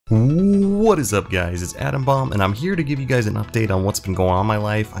What is up, guys? It's AdamBomb, and I'm here to give you guys an update on what's been going on in my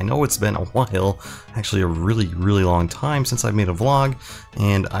life. I know it's been a while, actually a really long time since I've made a vlog,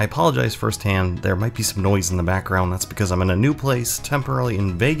 and I apologize firsthand. There might be some noise in the background. That's because I'm in a new place, temporarily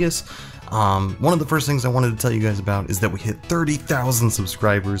in Vegas. One of the first things I wanted to tell you guys about is that we hit 30,000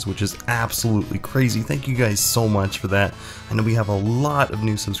 subscribers, which is absolutely crazy. Thank you guys so much for that. I know we have a lot of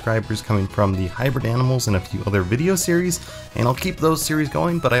new subscribers coming from the hybrid animals and a few other video series, and I'll keep those series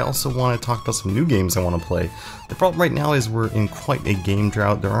going, but I also want to talk about some new games I want to play. The problem right now is we're in quite a game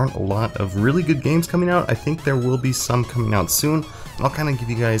drought. There aren't a lot of really good games coming out. I think there will be some coming out soon. I'll kind of give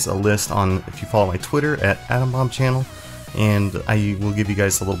you guys a list on, if you follow my Twitter at AdamBomb channel, and I will give you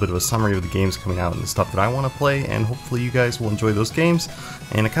guys a little bit of a summary of the games coming out and the stuff that I want to play, and hopefully you guys will enjoy those games.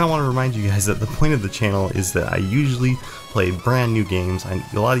 And I kind of want to remind you guys that the point of the channel is that I usually play brand new games. A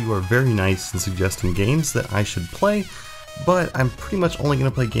lot of you are very nice in suggesting games that I should play, but I'm pretty much only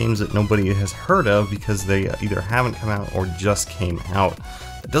going to play games that nobody has heard of because they either haven't come out or just came out.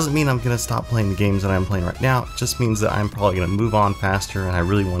 It doesn't mean I'm going to stop playing the games that I'm playing right now. It just means that I'm probably going to move on faster, and I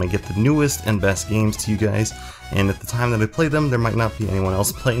really want to get the newest and best games to you guys. And at the time that I play them, there might not be anyone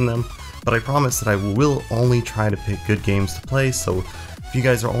else playing them, but I promise that I will only try to pick good games to play. So if you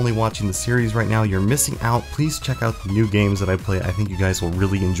guys are only watching the series right now, you're missing out. Please check out the new games that I play. I think you guys will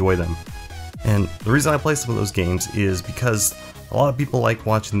really enjoy them. And the reason I play some of those games is because a lot of people like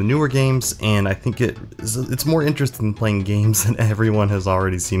watching the newer games, and I think it's more interesting than playing games that everyone has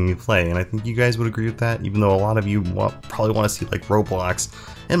already seen me play. And I think you guys would agree with that, even though a lot of you probably want to see like Roblox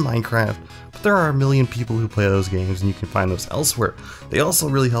and Minecraft. But there are a million people who play those games, and you can find those elsewhere. They also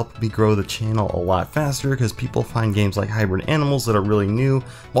really help me grow the channel a lot faster because people find games like hybrid animals that are really new,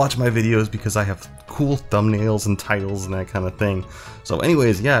 watch my videos because I have cool thumbnails and titles and that kind of thing. So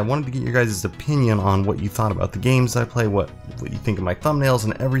anyways, yeah, I wanted to get your guys' opinion on what you thought about the games that I play, what you think of my thumbnails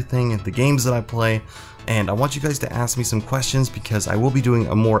and everything, and the games that I play. And I want you guys to ask me some questions because I will be doing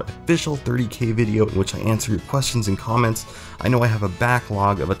a more official 30K video in which I answer your questions and comments. I know I have a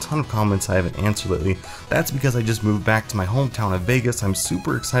backlog of a ton of comments I haven't answered lately. That's because I just moved back to my hometown of Vegas. I'm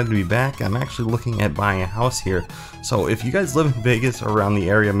super excited to be back. I'm actually looking at buying a house here. So if you guys live in Vegas or around the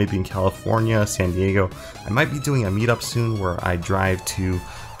area, maybe in California, San Diego, I might be doing a meetup soon where I drive to,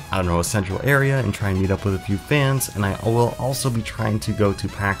 I don't know, a central area and try and meet up with a few fans. And I will also be trying to go to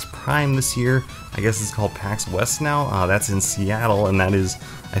PAX Prime this year. I guess it's called PAX West now. That's in Seattle, and that is,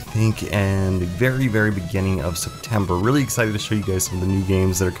 I think, in the very beginning of September. Really excited to show you guys some of the new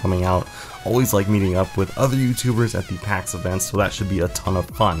games that are coming out. Always like meeting up with other YouTubers at the PAX events, so that should be a ton of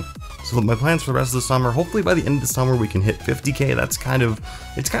fun. So my plans for the rest of the summer, hopefully by the end of the summer we can hit 50K. It's kind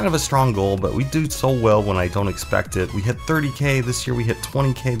of a strong goal, but we do so well when I don't expect it. We hit 30K this year, we hit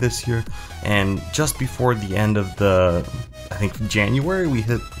 20K this year, and just before the end of I think January, we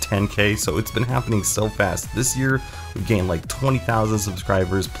hit 10K, so it's been happening so fast. This year, we've gained like 20,000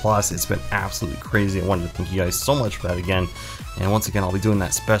 subscribers plus. It's been absolutely crazy. I wanted to thank you guys so much for that again. And once again, I'll be doing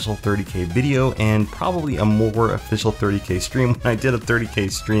that special 30K video and probably a more official 30K stream. When I did a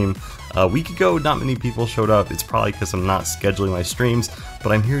 30K stream a week ago, not many people showed up. It's probably because I'm not scheduling my streams,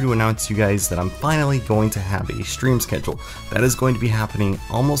 but I'm here to announce to you guys that I'm finally going to have a stream schedule. That is going to be happening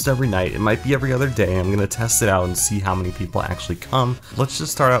almost every night. It might be every other day. I'm going to test it out and see how many people actually come. Let's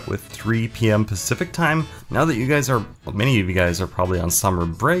just start out with 3 p.m. Pacific time. Now that many of you guys are probably on summer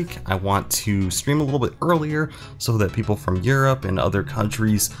break, I want to stream a little bit earlier so that people from Europe and other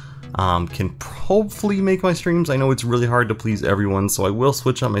countries can hopefully make my streams. I know it's really hard to please everyone, so I will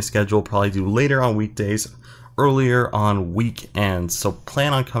switch up my schedule, probably do later on weekdays, earlier on weekends. So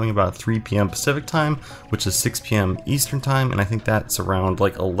plan on coming about 3 p.m. Pacific time, which is 6 p.m. Eastern time, and I think that's around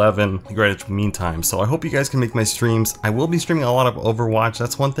like 11 Greenwich Mean Time. So I hope you guys can make my streams. I will be streaming a lot of Overwatch.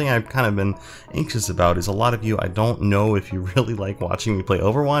 That's one thing I've kind of been anxious about, is a lot of you, I don't know if you really like watching me play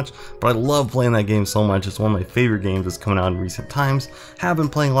Overwatch, but I love playing that game so much. It's one of my favorite games that's coming out in recent times. Have been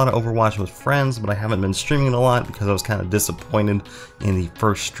playing a lot of Overwatch with friends, but I haven't been streaming it a lot because I was kind of disappointed in the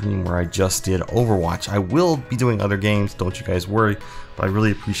first stream where I just did Overwatch. I will be doing other games, don't you guys worry, but I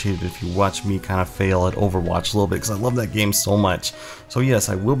really appreciate it if you watch me kind of fail at Overwatch a little bit because I love that game so much. So yes,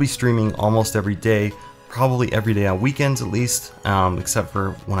 I will be streaming almost every day, probably every day on weekends at least, except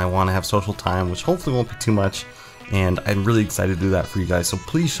for when I want to have social time, which hopefully won't be too much, and I'm really excited to do that for you guys. So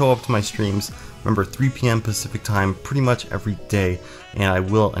please show up to my streams. Remember, 3 p.m. Pacific time pretty much every day, and I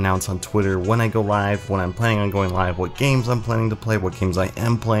will announce on Twitter when I go live, when I'm planning on going live, what games I'm planning to play, what games I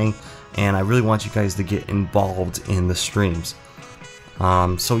am playing, and I really want you guys to get involved in the streams.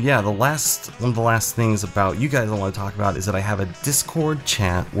 So yeah, one of the last things about you guys I want to talk about is that I have a Discord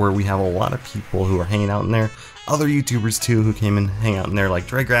chat where we have a lot of people who are hanging out in there, other YouTubers too who came and hang out in there, like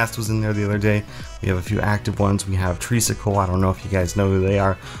Dregrass was in there the other day. We have a few active ones. We have Treesicle, I don't know if you guys know who they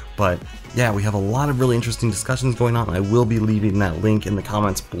are, but yeah, we have a lot of really interesting discussions going on. I will be leaving that link in the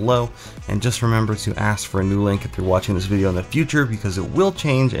comments below, and just remember to ask for a new link if you're watching this video in the future, because it will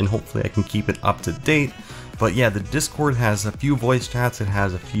change and hopefully I can keep it up to date. But yeah, the Discord has a few voice chats, it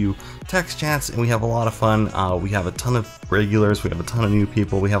has a few text chats, and we have a lot of fun. We have a ton of regulars, we have a ton of new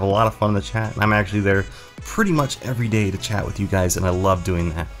people, we have a lot of fun in the chat, and I'm actually there pretty much every day to chat with you guys, and I love doing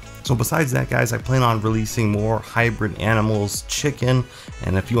that. So besides that, guys, I plan on releasing more hybrid animals, chicken,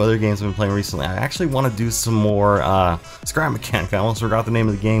 and a few other games I've been playing recently. I actually want to do some more Scrap Mechanic. I almost forgot the name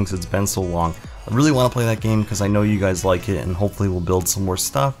of the game because it's been so long. I really want to play that game because I know you guys like it, and hopefully we'll build some more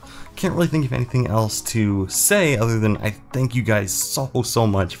stuff. Can't really think of anything else to say other than I thank you guys so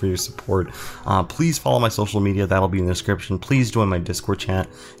much for your support. Please follow my social media, that'll be in the description. Please join my Discord chat,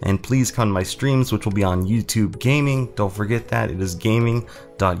 and please come to my streams, which will be on YouTube Gaming. Don't forget that, it is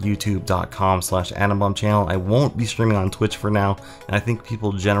gaming.youtube.com/AdamBomb channel. I won't be streaming on Twitch for now, and I think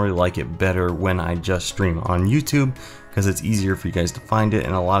people generally like it better when I just stream on YouTube, because it's easier for you guys to find it,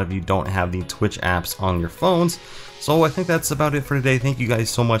 and a lot of you don't have the Twitch apps on your phones. So I think that's about it for today. Thank you guys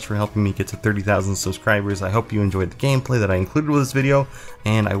so much for helping me get to 30,000 subscribers. I hope you enjoyed the gameplay that I included with this video,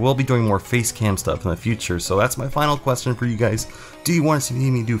 and I will be doing more face cam stuff in the future. So that's my final question for you guys. Do you want to see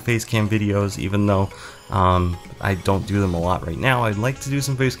me do face cam videos? Even though I don't do them a lot right now, I'd like to do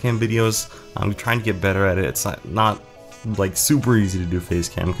some face cam videos. I'm trying to get better at it. It's not like super easy to do face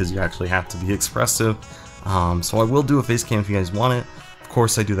cam because you actually have to be expressive. So I will do a face cam if you guys want it. Of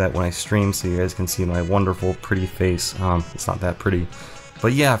course I do that when I stream so you guys can see my wonderful pretty face. It's not that pretty.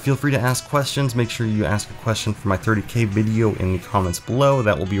 But yeah, feel free to ask questions. Make sure you ask a question for my 30K video in the comments below.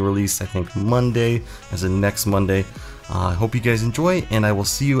 That will be released I think Monday, as in next Monday. I hope you guys enjoy, and I will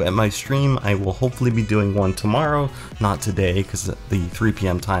see you at my stream. I will hopefully be doing one tomorrow, not today because the 3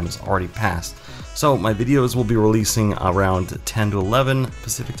 p.m. time is already passed. So my videos will be releasing around 10 to 11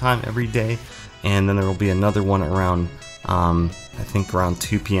 Pacific time every day, and then there will be another one around I think around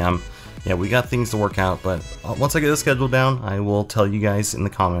 2 p.m. Yeah, we got things to work out, but once I get the schedule down, I will tell you guys in the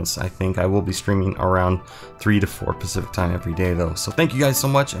comments. I think I will be streaming around 3 to 4 Pacific time every day though. So thank you guys so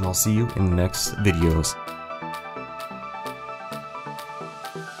much, and I'll see you in the next videos.